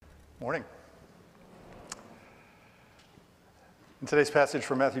Morning. In today's passage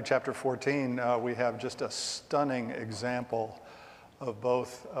from Matthew chapter 14, we have just a stunning example of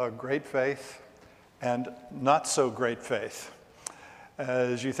both great faith and not so great faith.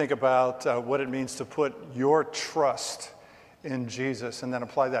 As you think about what it means to put your trust in Jesus and then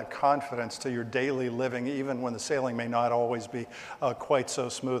apply that confidence to your daily living, even when the sailing may not always be quite so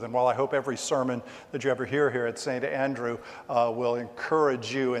smooth. And while I hope every sermon that you ever hear here at St. Andrew will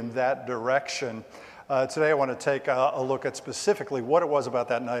encourage you in that direction, today I want to take a look at specifically what it was about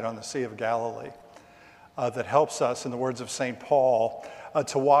that night on the Sea of Galilee that helps us, in the words of St. Paul,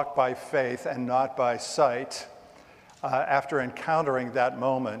 to walk by faith and not by sight after encountering that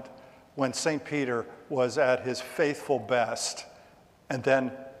moment when St. Peter was at his faithful best and then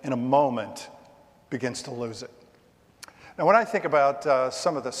in a moment begins to lose it. Now, when I think about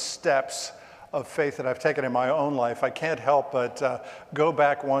some of the steps of faith that I've taken in my own life, I can't help but go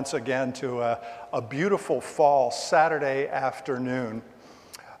back once again to a beautiful fall Saturday afternoon.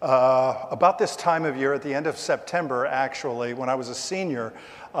 About this time of year, at the end of September, actually, when I was a senior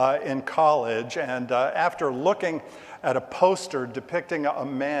in college, and after looking at a poster depicting a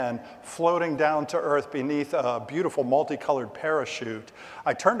man floating down to earth beneath a beautiful multicolored parachute,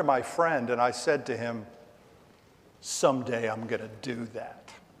 I turned to my friend and I said to him, "Someday I'm going to do that."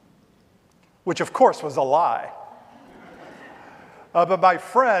 Which, of course, was a lie. But my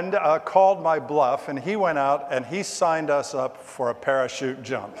friend called my bluff, and he went out and he signed us up for a parachute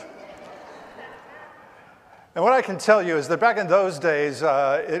jump. And what I can tell you is that back in those days,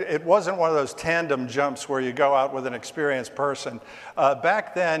 it wasn't one of those tandem jumps where you go out with an experienced person.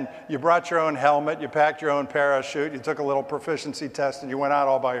 Back then, you brought your own helmet, you packed your own parachute, you took a little proficiency test, and you went out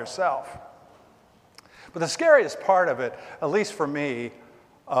all by yourself. But the scariest part of it, at least for me,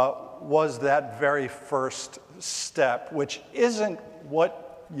 was that very first step, which isn't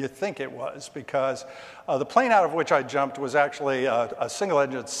what you think it was, because the plane out of which I jumped was actually a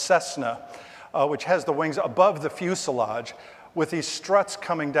single-engine Cessna, which has the wings above the fuselage, with these struts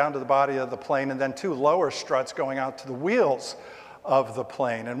coming down to the body of the plane, and then two lower struts going out to the wheels of the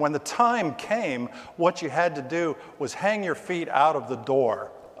plane. And when the time came, what you had to do was hang your feet out of the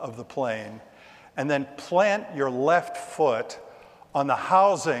door of the plane, and then plant your left foot on the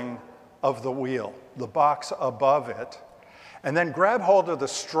housing of the wheel, the box above it, and then grab hold of the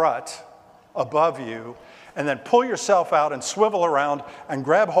strut above you, and then pull yourself out and swivel around and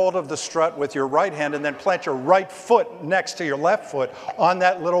grab hold of the strut with your right hand, and then plant your right foot next to your left foot on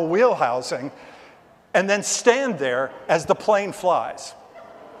that little wheel housing, and then stand there as the plane flies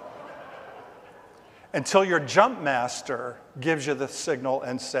until your jump master gives you the signal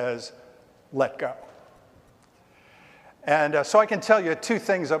and says, "Let go." And so I can tell you two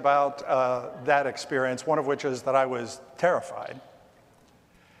things about that experience, one of which is that I was terrified,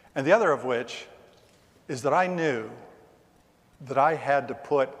 and the other of which is that I knew that I had to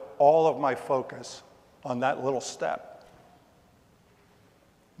put all of my focus on that little step.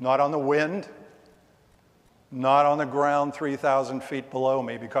 Not on the wind, not on the ground 3,000 feet below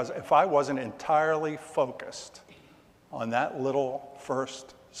me, because if I wasn't entirely focused on that little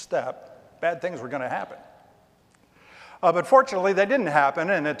first step, bad things were going to happen. But fortunately, they didn't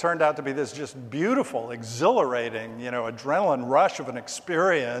happen, and it turned out to be this just beautiful, exhilarating, adrenaline rush of an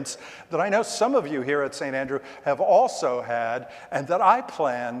experience that I know some of you here at St. Andrew have also had, and that I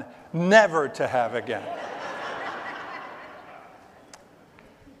plan never to have again.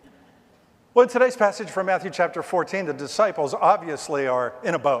 Well, in today's passage from Matthew chapter 14, the disciples obviously are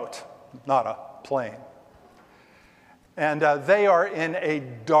in a boat, not a plane. And they are in a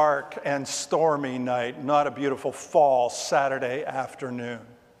dark and stormy night, not a beautiful fall Saturday afternoon.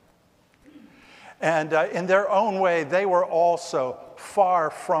 And in their own way, they were also far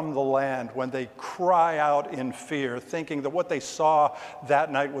from the land when they cry out in fear, thinking that what they saw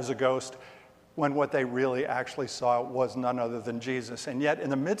that night was a ghost, when what they really actually saw was none other than Jesus. And yet, in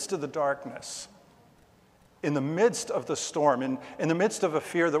the midst of the darkness, in the midst of the storm, in the midst of a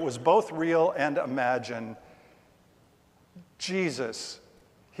fear that was both real and imagined, Jesus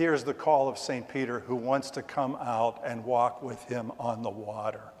hears the call of St. Peter, who wants to come out and walk with him on the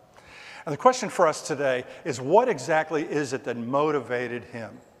water. And the question for us today is, what exactly is it that motivated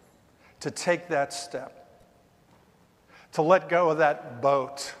him to take that step, to let go of that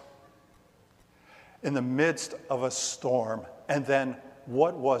boat in the midst of a storm? And then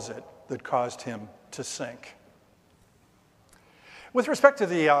what was it that caused him to sink? With respect to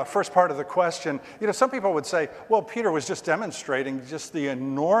the first part of the question, some people would say, well, Peter was just demonstrating just the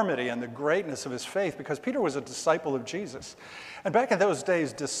enormity and the greatness of his faith, because Peter was a disciple of Jesus. And back in those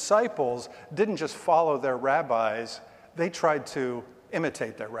days, disciples didn't just follow their rabbis, they tried to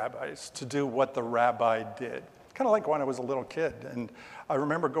imitate their rabbis, to do what the rabbi did. Kind of like when I was a little kid. And I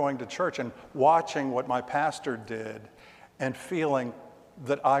remember going to church and watching what my pastor did and feeling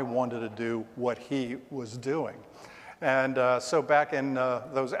that I wanted to do what he was doing. And so back in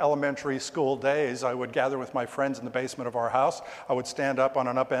those elementary school days, I would gather with my friends in the basement of our house. I would stand up on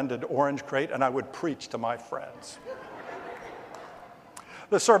an upended orange crate and I would preach to my friends.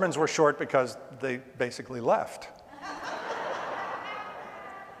 The sermons were short because they basically left.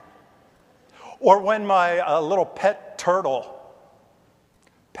 Or when my little pet turtle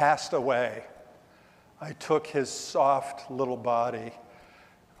passed away, I took his soft little body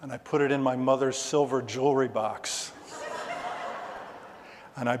and I put it in my mother's silver jewelry box.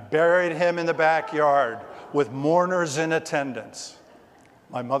 And I buried him in the backyard with mourners in attendance.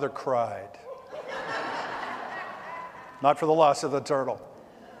 My mother cried. Not for the loss of the turtle.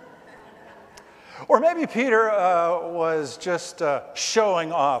 Or maybe Peter was just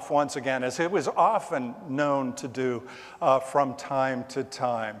showing off once again, as it was often known to do from time to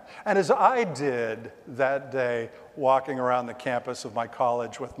time. And as I did that day, walking around the campus of my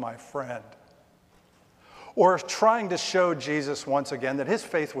college with my friend. Or trying to show Jesus once again that his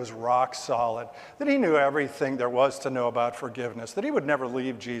faith was rock solid, that he knew everything there was to know about forgiveness, that he would never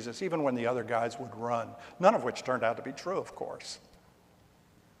leave Jesus, even when the other guys would run, none of which turned out to be true, of course.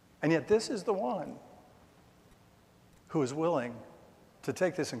 And yet this is the one who is willing to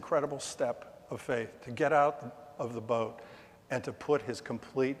take this incredible step of faith, to get out of the boat and to put his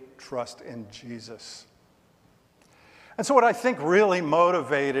complete trust in Jesus. And so what I think really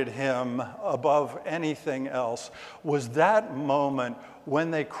motivated him above anything else was that moment when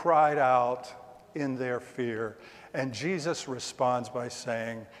they cried out in their fear. And Jesus responds by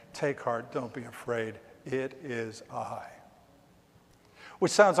saying, "Take heart, don't be afraid, it is I."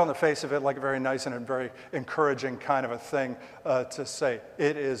 Which sounds on the face of it like a very nice and a very encouraging kind of a thing to say,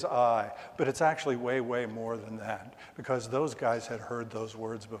 "It is I." But it's actually way, way more than that, because those guys had heard those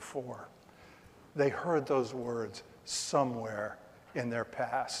words before. They heard those words somewhere in their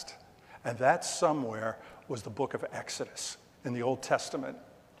past. And that somewhere was the book of Exodus in the Old Testament.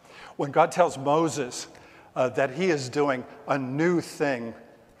 When God tells Moses that he is doing a new thing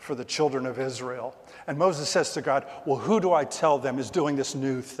for the children of Israel. And Moses says to God, "Well, who do I tell them is doing this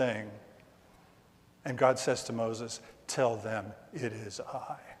new thing?" And God says to Moses, "Tell them it is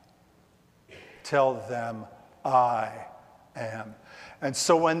I. Tell them I am." And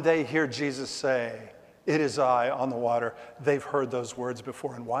so when they hear Jesus say, "It is I" on the water, they've heard those words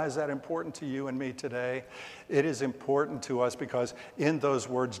before. And why is that important to you and me today? It is important to us because in those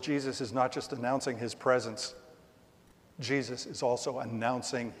words, Jesus is not just announcing his presence. Jesus is also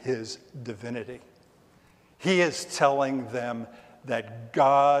announcing his divinity. He is telling them that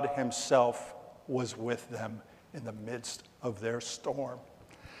God himself was with them in the midst of their storm.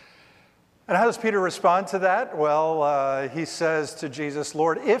 And how does Peter respond to that? Well, he says to Jesus,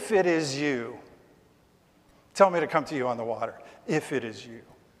 "Lord, if it is you, tell me to come to you on the water, if it is you."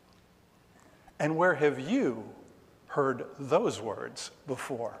 And where have you heard those words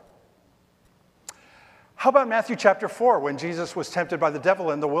before? How about Matthew chapter 4, when Jesus was tempted by the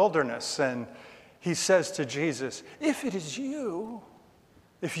devil in the wilderness, and he says to Jesus, "If it is you,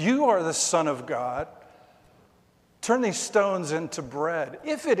 if you are the Son of God, turn these stones into bread.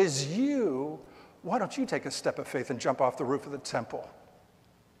 If it is you, why don't you take a step of faith and jump off the roof of the temple?"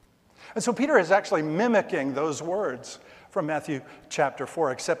 And so Peter is actually mimicking those words from Matthew chapter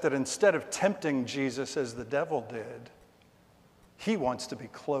 4, except that instead of tempting Jesus as the devil did, he wants to be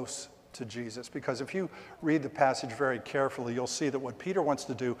close to Jesus. Because if you read the passage very carefully, you'll see that what Peter wants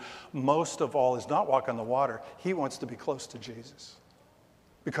to do most of all is not walk on the water. He wants to be close to Jesus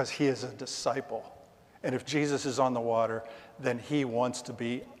because he is a disciple. And if Jesus is on the water, then he wants to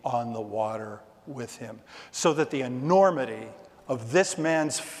be on the water with him. So that the enormity of this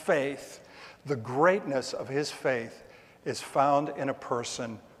man's faith, the greatness of his faith, is found in a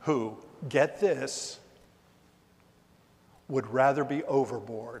person who, get this, would rather be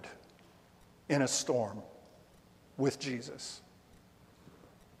overboard in a storm with Jesus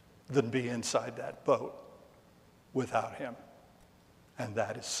than be inside that boat without him. And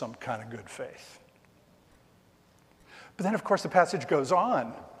that is some kind of good faith. But then, of course, the passage goes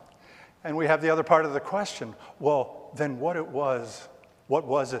on, and we have the other part of the question. Well, then what was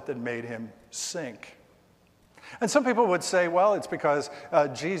it that made him sink? And some people would say, well, it's because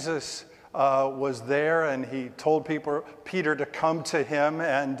Jesus was there and he told Peter to come to him,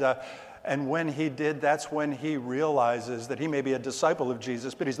 and when he did, that's when he realizes that he may be a disciple of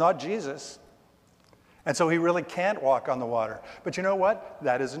Jesus, but he's not Jesus. And so he really can't walk on the water. But you know what?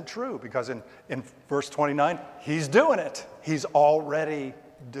 That isn't true, because in verse 29, he's doing it. He's already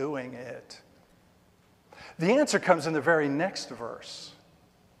doing it. The answer comes in the very next verse.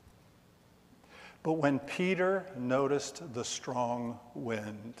 But when Peter noticed the strong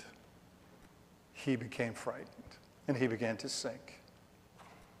wind, he became frightened and he began to sink.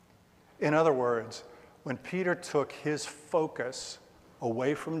 In other words, when Peter took his focus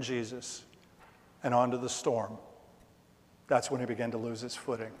away from Jesus and onto the storm, that's when he began to lose his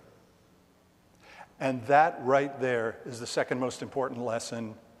footing. And that right there is the second most important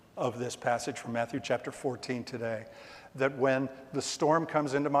lesson of this passage from Matthew chapter 14 today. That when the storm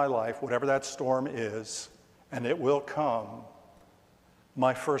comes into my life, whatever that storm is, and it will come,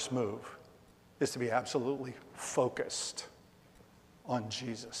 my first move is to be absolutely focused on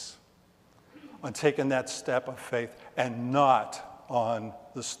Jesus, on taking that step of faith and not on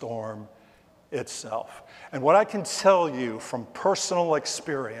the storm itself. And what I can tell you from personal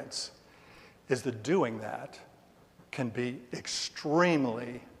experience is that doing that can be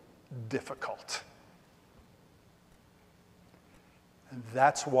extremely difficult. And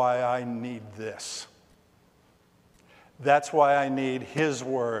that's why I need this. That's why I need His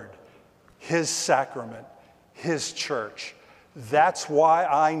Word, His sacrament, His church. That's why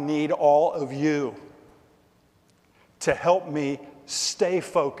I need all of you to help me stay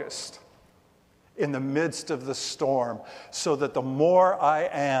focused in the midst of the storm, so that the more I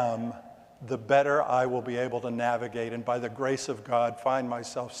am, the better I will be able to navigate, and by the grace of God, find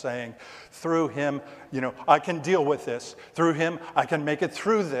myself saying, through Him, I can deal with this. Through Him, I can make it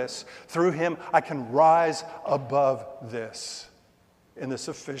through this. Through Him, I can rise above this in the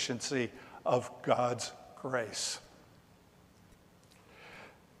sufficiency of God's grace.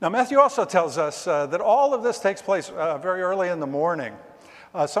 Now, Matthew also tells us that all of this takes place very early in the morning.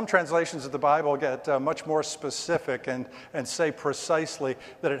 Some translations of the Bible get much more specific and say precisely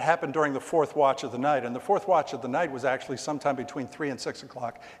that it happened during the fourth watch of the night. And the fourth watch of the night was actually sometime between 3 and 6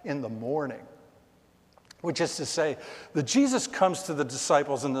 o'clock in the morning. Which is to say that Jesus comes to the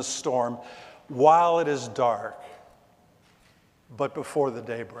disciples in the storm while it is dark, but before the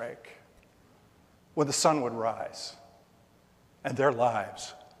daybreak, when the sun would rise and their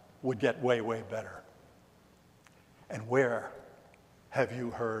lives would get way, way better. And where have you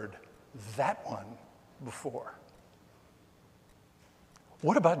heard that one before?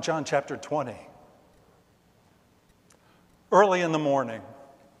 What about John chapter 20? Early in the morning,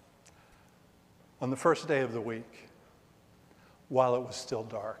 on the first day of the week, while it was still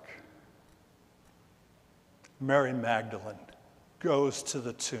dark, Mary Magdalene goes to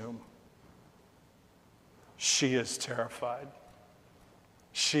the tomb. She is terrified.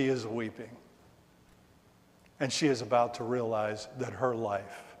 She is weeping. And she is about to realize that her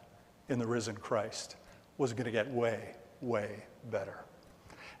life in the risen Christ was going to get way, way better.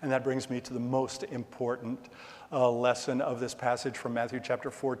 And that brings me to the most important lesson of this passage from Matthew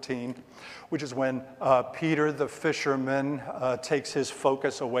chapter 14, which is when Peter the fisherman takes his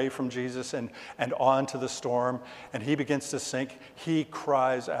focus away from Jesus and onto the storm, and he begins to sink. He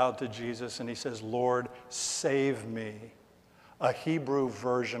cries out to Jesus and he says, "Lord, save me," a Hebrew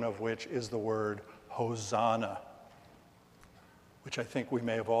version of which is the word Hosanna, which I think we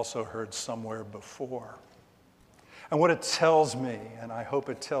may have also heard somewhere before. And what it tells me, and I hope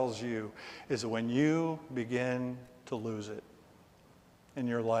it tells you, is that when you begin to lose it in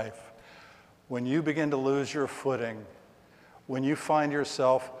your life, when you begin to lose your footing, when you find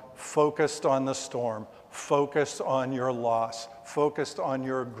yourself focused on the storm, focused on your loss, focused on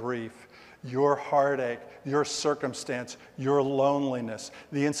your grief, your heartache, your circumstance, your loneliness,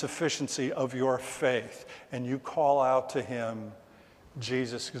 the insufficiency of your faith, and you call out to Him,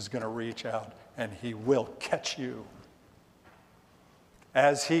 Jesus is going to reach out and He will catch you.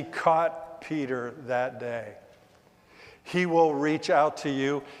 As He caught Peter that day, He will reach out to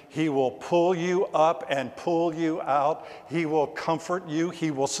you. He will pull you up and pull you out. He will comfort you. He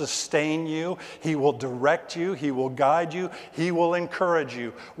will sustain you. He will direct you. He will guide you. He will encourage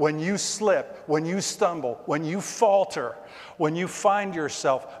you. When you slip, when you stumble, when you falter, when you find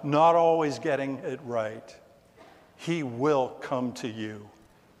yourself not always getting it right, He will come to you,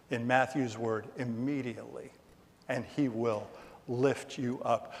 in Matthew's word, immediately, and He will lift you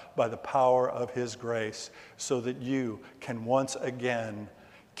up by the power of His grace so that you can once again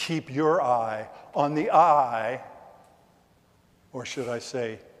keep your eye on the I, or should I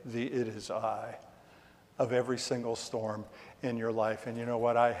say the it is I, of every single storm in your life. And you know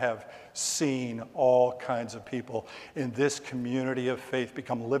what? I have seen all kinds of people in this community of faith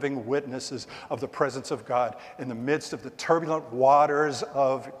become living witnesses of the presence of God in the midst of the turbulent waters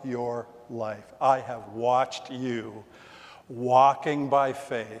of your life. I have watched you walking by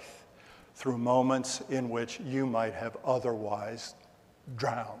faith through moments in which you might have otherwise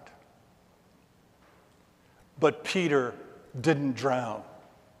drowned. But Peter didn't drown,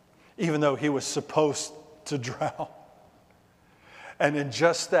 even though he was supposed to drown. And in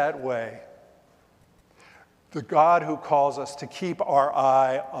just that way, the God who calls us to keep our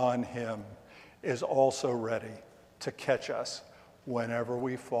eye on him is also ready to catch us whenever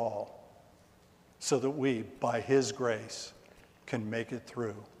we fall, so that we, by his grace, can make it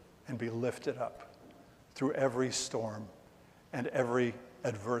through and be lifted up through every storm and every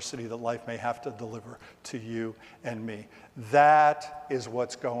adversity that life may have to deliver to you and me. That is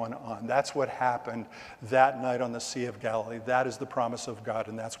what's going on. That's what happened that night on the Sea of Galilee. That is the promise of God,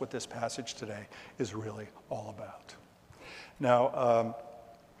 and that's what this passage today is really all about. Now,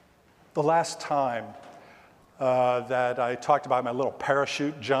 the last time that I talked about my little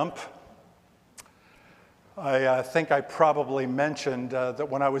parachute jump, I think I probably mentioned that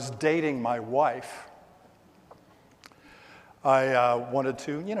when I was dating my wife, I wanted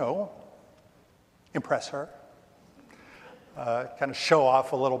to, impress her, kind of show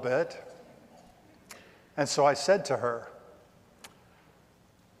off a little bit. And so I said to her,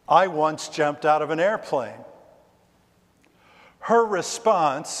 "I once jumped out of an airplane." Her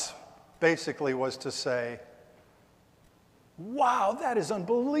response basically was to say, "Wow, that is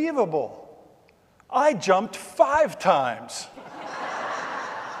unbelievable. I jumped 5 times."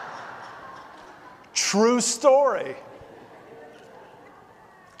 True story.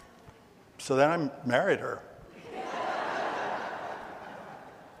 So then I married her.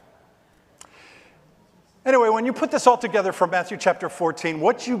 Anyway, when you put this all together from Matthew chapter 14,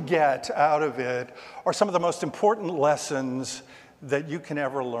 what you get out of it are some of the most important lessons that you can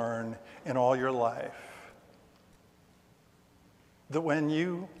ever learn in all your life. That when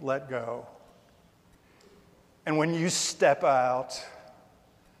you let go, and when you step out,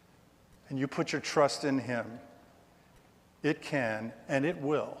 and you put your trust in him, it can and it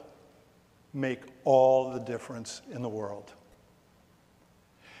will make all the difference in the world.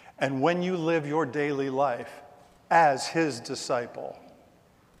 And when you live your daily life as his disciple,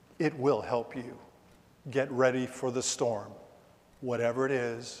 it will help you get ready for the storm, whatever it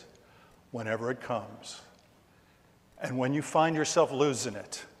is, whenever it comes. And when you find yourself losing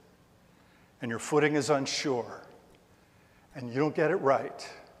it, and your footing is unsure, and you don't get it right,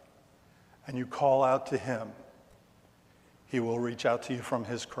 and you call out to him, he will reach out to you from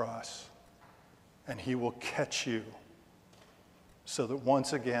his cross. And he will catch you so that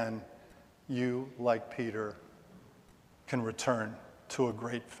once again, you, like Peter, can return to a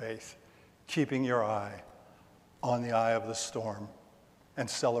great faith, keeping your eye on the eye of the storm and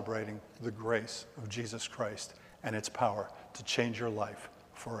celebrating the grace of Jesus Christ and its power to change your life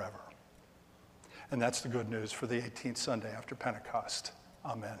forever. And that's the good news for the 18th Sunday after Pentecost.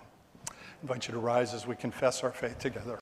 Amen. I invite you to rise as we confess our faith together.